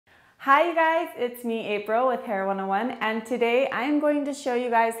Hi you guys, it's me April with Hair 101, and today I'm going to show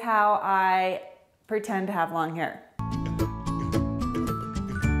you guys how I pretend to have long hair.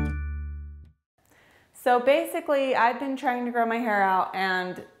 So basically I've been trying to grow my hair out,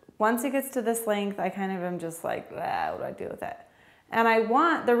 and once it gets to this length I kind of am just like, what do I do with it? And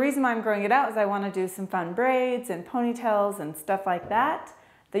the reason why I'm growing it out is I want to do some fun braids and ponytails and stuff like that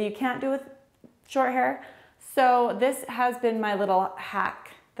you can't do with short hair. So this has been my little hack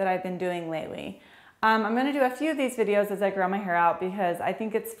that I've been doing lately. I'm going to do a few of these videos as I grow my hair out because I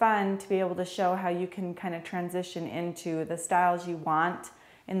think it's fun to be able to show how you can kind of transition into the styles you want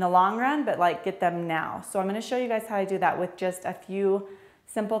in the long run, but like get them now. So I'm going to show you guys how I do that with just a few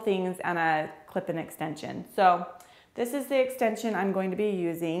simple things and a clip-in extension. So this is the extension I'm going to be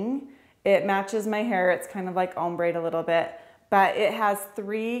using. It matches my hair. It's kind of like ombre a little bit, but it has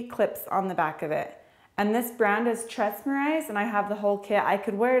 3 clips on the back of it. And this brand is Tresmerize, and I have the whole kit. I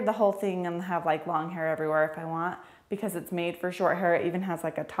could wear the whole thing and have like long hair everywhere if I want, because it's made for short hair. It even has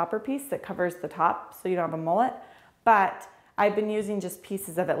like a topper piece that covers the top so you don't have a mullet. But I've been using just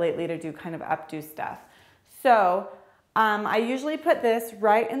pieces of it lately to do kind of updo stuff. So I usually put this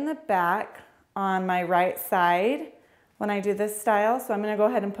right in the back on my right side when I do this style. So I'm gonna go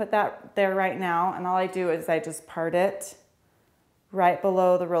ahead and put that there right now. And all I do is I just part it right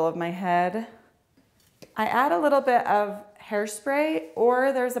below the roll of my head. I add a little bit of hairspray,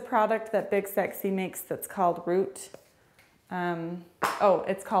 or there's a product that Big Sexy makes that's called Root.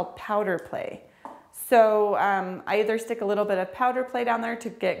 It's called Powder Play. So I either stick a little bit of powder play down there to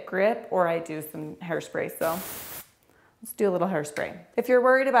get grip, or I do some hairspray. So let's do a little hairspray. If you're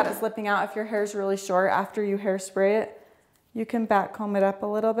worried about it slipping out, if your hair's really short, after you hairspray it, you can back comb it up a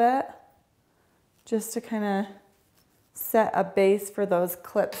little bit just to kind of set a base for those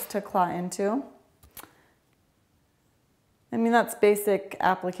clips to claw into. I mean, that's basic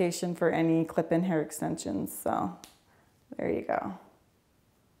application for any clip-in hair extensions, so there you go.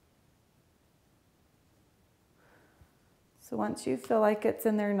 So once you feel like it's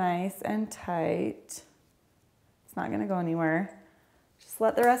in there nice and tight, it's not gonna go anywhere, just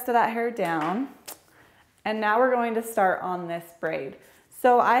let the rest of that hair down. And now we're going to start on this braid.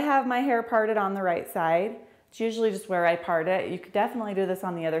 So I have my hair parted on the right side. It's usually just where I part it. You could definitely do this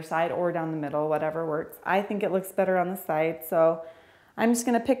on the other side or down the middle, whatever works. I think it looks better on the side, so I'm just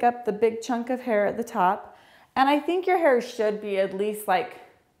gonna pick up the big chunk of hair at the top. And I think your hair should be at least like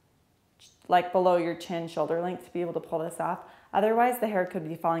below your chin, shoulder length to be able to pull this off. Otherwise, the hair could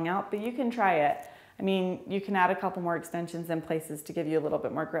be falling out, but you can try it. I mean, you can add a couple more extensions in places to give you a little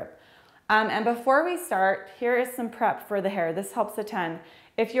bit more grip. And before we start, here is some prep for the hair. This helps a ton.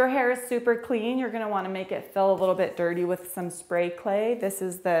 If your hair is super clean, you're gonna wanna make it feel a little bit dirty with some spray clay. This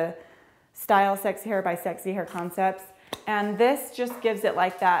is the Style Sexy Hair by Sexy Hair Concepts. And this just gives it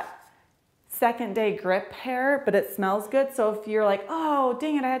like that second day grip hair, but it smells good. So if you're like, oh,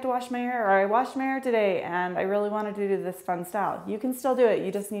 dang it, I had to wash my hair, or I washed my hair today and I really wanted to do this fun style, you can still do it.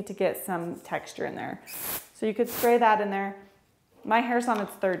 You just need to get some texture in there. So you could spray that in there. My hair's on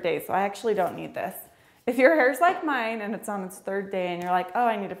its 3rd day, so I actually don't need this. If your hair's like mine and it's on its 3rd day and you're like, oh,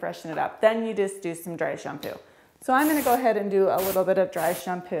 I need to freshen it up, then you just do some dry shampoo. So I'm gonna go ahead and do a little bit of dry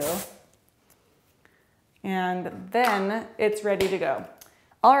shampoo, and then it's ready to go.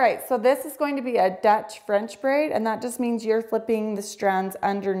 All right, so this is going to be a Dutch French braid, and that just means you're flipping the strands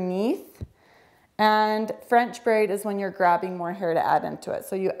underneath. And French braid is when you're grabbing more hair to add into it.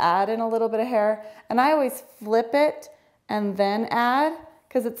 So you add in a little bit of hair, and I always flip it and then add,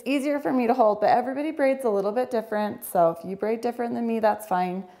 because it's easier for me to hold, but everybody braids a little bit different. So if you braid different than me, that's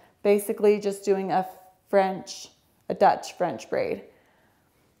fine. Basically just doing a Dutch French braid.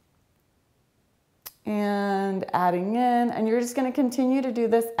 And adding in, and you're just gonna continue to do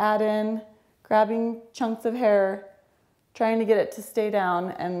this add in, grabbing chunks of hair, trying to get it to stay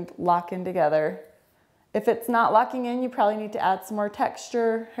down and lock in together. If it's not locking in, you probably need to add some more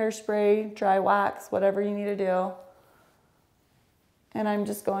texture, hairspray, dry wax, whatever you need to do. And I'm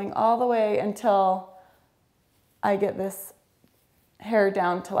just going all the way until I get this hair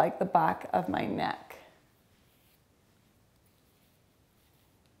down to like the back of my neck.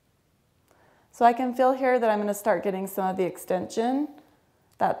 So I can feel here that I'm gonna start getting some of the extension.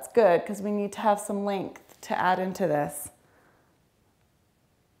 That's good, because we need to have some length to add into this.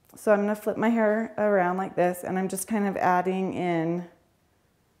 So I'm gonna flip my hair around like this, and I'm just kind of adding in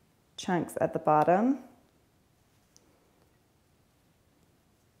chunks at the bottom.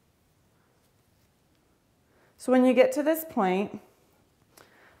 So when you get to this point,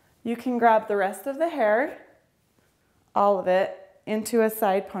 you can grab the rest of the hair, all of it, into a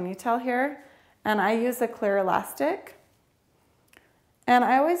side ponytail here, and I use a clear elastic. And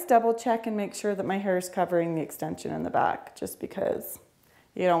I always double check and make sure that my hair is covering the extension in the back, just because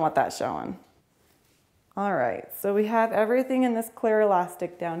you don't want that showing. All right, so we have everything in this clear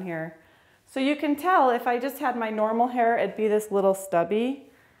elastic down here. So you can tell if I just had my normal hair, it'd be this little stubby.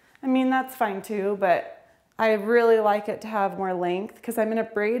 I mean, that's fine too, but I really like it to have more length because I'm gonna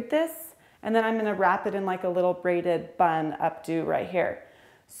braid this and then I'm gonna wrap it in like a little braided bun updo right here.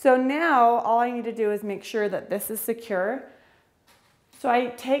 So now all I need to do is make sure that this is secure. So I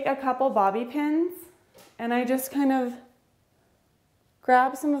take a couple bobby pins and I just kind of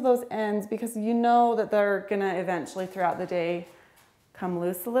grab some of those ends because you know that they're gonna eventually throughout the day come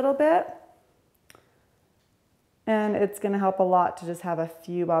loose a little bit. And it's gonna help a lot to just have a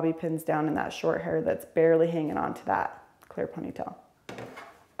few bobby pins down in that short hair that's barely hanging on to that clear ponytail.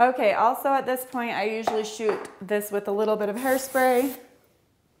 Okay, also at this point, I usually shoot this with a little bit of hairspray.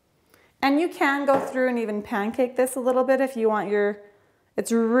 And you can go through and even pancake this a little bit if you want your,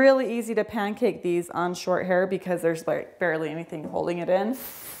 it's really easy to pancake these on short hair because there's like barely anything holding it in.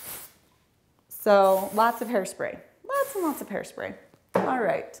 So lots of hairspray, lots and lots of hairspray. All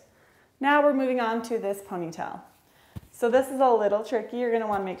right, now we're moving on to this ponytail. So this is a little tricky. You're gonna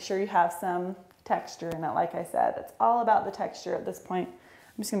wanna make sure you have some texture in it. Like I said, it's all about the texture at this point.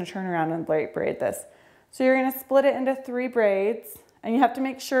 I'm just gonna turn around and braid this. So you're gonna split it into 3 braids and you have to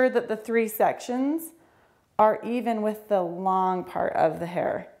make sure that the 3 sections are even with the long part of the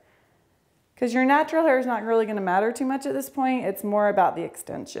hair. Because your natural hair is not really gonna matter too much at this point. It's more about the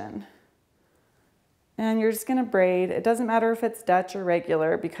extension. And you're just gonna braid. It doesn't matter if it's Dutch or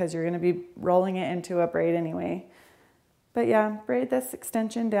regular because you're gonna be rolling it into a braid anyway. But yeah, braid this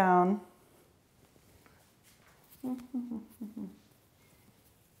extension down.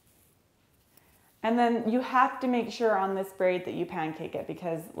 And then you have to make sure on this braid that you pancake it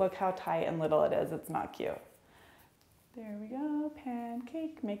because look how tight and little it is. It's not cute. There we go,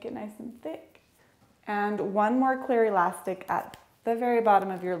 pancake, make it nice and thick. And one more clear elastic at the very bottom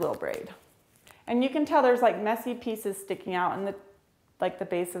of your little braid. And you can tell there's like messy pieces sticking out in the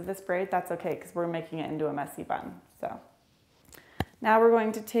base of this braid. That's okay because we're making it into a messy bun. So now we're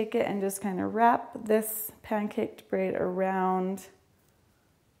going to take it and just kind of wrap this pancaked braid around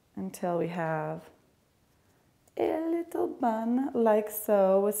until we have a little bun like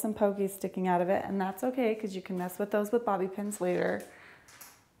so with some pokies sticking out of it. And that's okay because you can mess with those with bobby pins later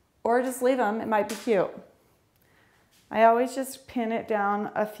or just leave them. It might be cute. I always just pin it down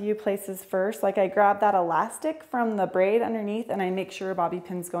a few places first. Like I grab that elastic from the braid underneath and I make sure a bobby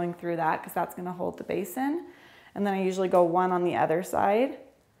pin's going through that because that's gonna hold the base in. And then I usually go one on the other side.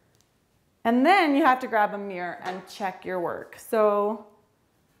 And then you have to grab a mirror and check your work. So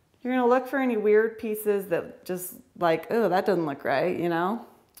you're gonna look for any weird pieces that just like, oh, that doesn't look right, you know?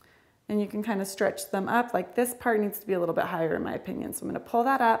 And you can kind of stretch them up. Like this part needs to be a little bit higher in my opinion. So I'm gonna pull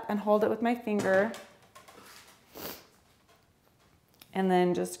that up and hold it with my finger. And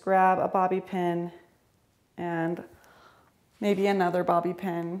then just grab a bobby pin and maybe another bobby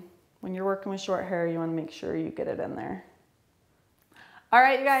pin. When you're working with short hair, you wanna make sure you get it in there. All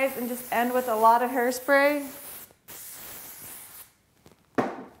right, you guys, and just end with a lot of hairspray.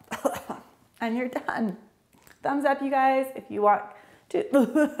 And you're done. Thumbs up, you guys, if you want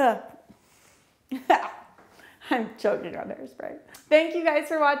to. I'm choking on hairspray. Thank you guys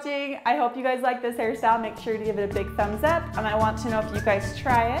for watching. I hope you guys like this hairstyle. Make sure to give it a big thumbs up. And I want to know if you guys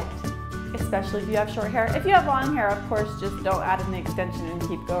try it, especially if you have short hair. If you have long hair, of course, just don't add an extension and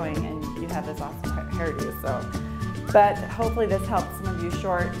keep going and you have this awesome hairdo. So, but hopefully this helps some of you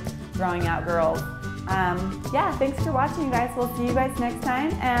short, growing out girls. Yeah, thanks for watching, you guys. We'll see you guys next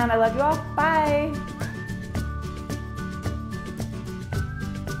time. And I love you all. Bye.